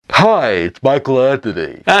Hi, it's Michael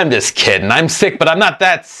Anthony. I'm just kidding. I'm sick, but I'm not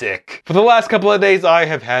that sick. For the last couple of days, I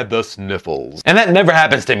have had the sniffles. And that never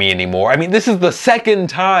happens to me anymore. I mean, this is the second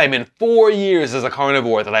time in 4 years as a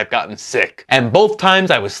carnivore that I've gotten sick. And both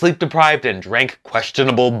times I was sleep deprived and drank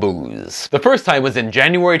questionable booze. The first time was in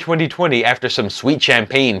January 2020 after some sweet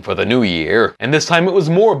champagne for the new year. And this time it was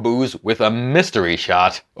more booze with a mystery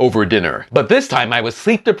shot over dinner. But this time I was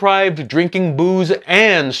sleep deprived, drinking booze,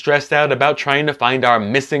 and stressed out about trying to find our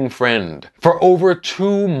missing friend. For over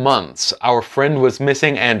 2 months, our friend was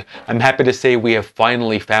missing, and I'm happy to say we have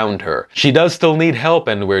finally found her. She does still need help,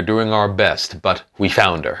 and we're doing our best, but we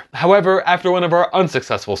found her. However, after one of our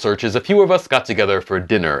unsuccessful searches, a few of us got together for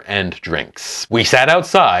dinner and drinks. We sat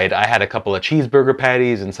outside. I had a couple of cheeseburger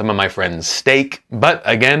patties and some of my friend's steak. But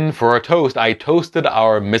again, for a toast, I toasted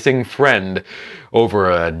our missing friend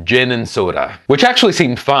over a gin and soda, which actually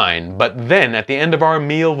seemed fine, but then at the end of our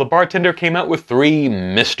meal, the bartender came out with 3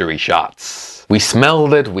 mystery shots. We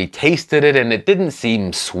smelled it, we tasted it, and it didn't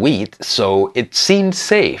seem sweet, so it seemed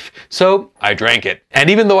safe. So I drank it. And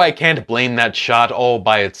even though I can't blame that shot all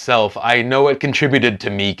by itself, I know it contributed to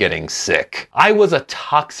me getting sick. I was a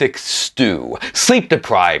toxic stew, sleep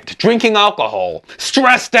deprived, drinking alcohol,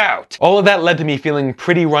 stressed out. All of that led to me feeling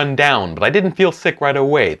pretty run down, but I didn't feel sick right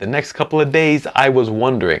away. The next couple of days, I was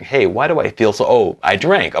wondering, hey, why do I feel so, I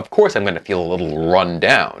drank. Of course I'm gonna feel a little run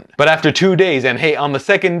down. But after 2 days, and hey, on the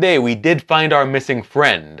second day, we did find our missing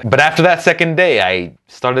friend. But after that second day, I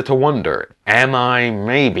started to wonder, am I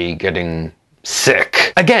maybe getting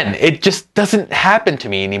sick? Again, it just doesn't happen to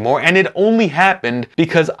me anymore, and it only happened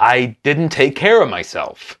because I didn't take care of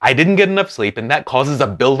myself. I didn't get enough sleep, and that causes a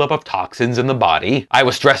buildup of toxins in the body. I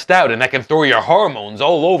was stressed out, and that can throw your hormones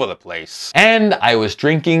all over the place. And I was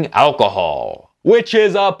drinking alcohol, which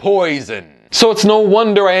is a poison. So it's no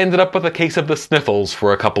wonder I ended up with a case of the sniffles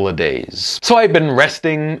for a couple of days. So I've been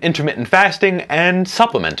resting, intermittent fasting, and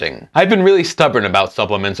supplementing. I've been really stubborn about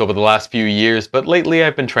supplements over the last few years, but lately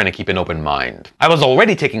I've been trying to keep an open mind. I was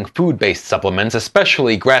already taking food-based supplements,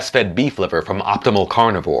 especially grass-fed beef liver from Optimal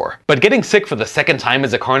Carnivore. But getting sick for the second time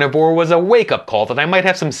as a carnivore was a wake-up call that I might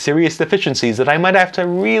have some serious deficiencies that I might have to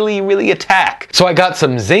really attack. So I got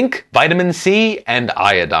some zinc, vitamin C, and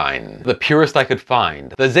iodine. The purest I could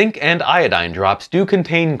find. The zinc and iodine drops do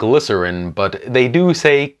contain glycerin, but they do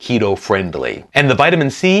say keto friendly. And the vitamin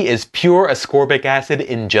C is pure ascorbic acid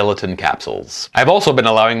in gelatin capsules. I've also been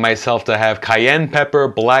allowing myself to have cayenne pepper,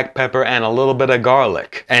 black pepper, and a little bit of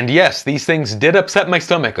garlic. And yes, these things did upset my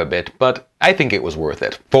stomach a bit, but I think it was worth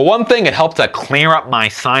it. For one thing, it helped to clear up my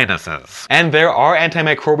sinuses. And there are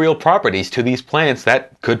antimicrobial properties to these plants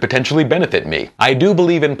that could potentially benefit me. I do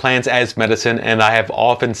believe in plants as medicine, and I have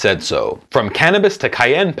often said so. From cannabis to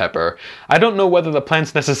cayenne pepper, I don't know whether the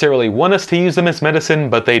plants necessarily want us to use them as medicine,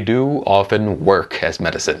 but they do often work as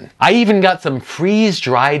medicine. I even got some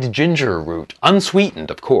freeze-dried ginger root, unsweetened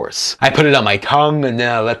of course. I put it on my tongue, and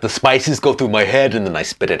then I let the spices go through my head, and then I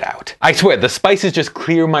spit it out. I swear, the spices just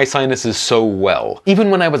clear my sinuses so well. Even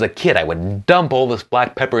when I was a kid, I would dump all this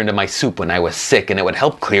black pepper into my soup when I was sick, and it would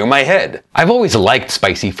help clear my head. I've always liked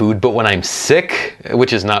spicy food, but when I'm sick,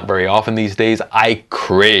 which is not very often these days, I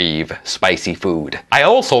crave spicy food. I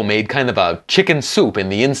also made kind of a chicken soup in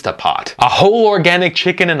the Instapot. A whole organic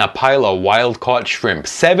chicken and a pile of wild-caught shrimp,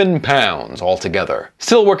 7 pounds altogether.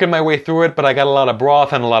 Still working my way through it, but I got a lot of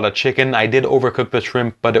broth and a lot of chicken. I did overcook the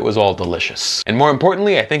shrimp, but it was all delicious. And more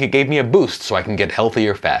importantly, I think it gave me a boost so I can get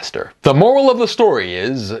healthier faster. The moral of the story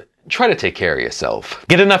is, try to take care of yourself.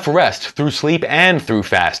 Get enough rest through sleep and through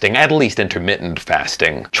fasting, at least intermittent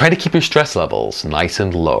fasting. Try to keep your stress levels nice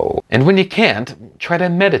and low. And when you can't, try to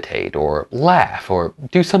meditate or laugh or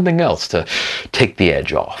do something else to take the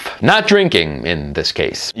edge off. Not drinking, in this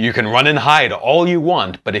case. You can run and hide all you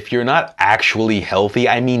want, but if you're not actually healthy,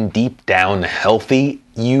 I mean deep down healthy,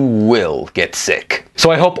 you will get sick.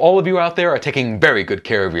 So I hope all of you out there are taking very good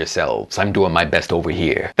care of yourselves. I'm doing my best over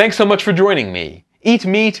here. Thanks so much for joining me. Eat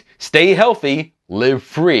meat, stay healthy, live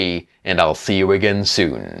free, and I'll see you again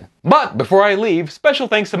soon. But before I leave, special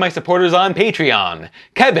thanks to my supporters on Patreon: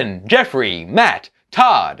 Kevin, Jeffrey, Matt,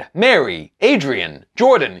 Todd, Mary, Adrian,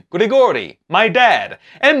 Jordan, Grigori, my dad,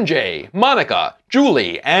 MJ, Monica,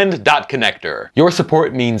 Julie, and Dot Connector. Your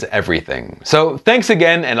support means everything. So thanks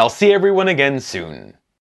again, and I'll see everyone again soon.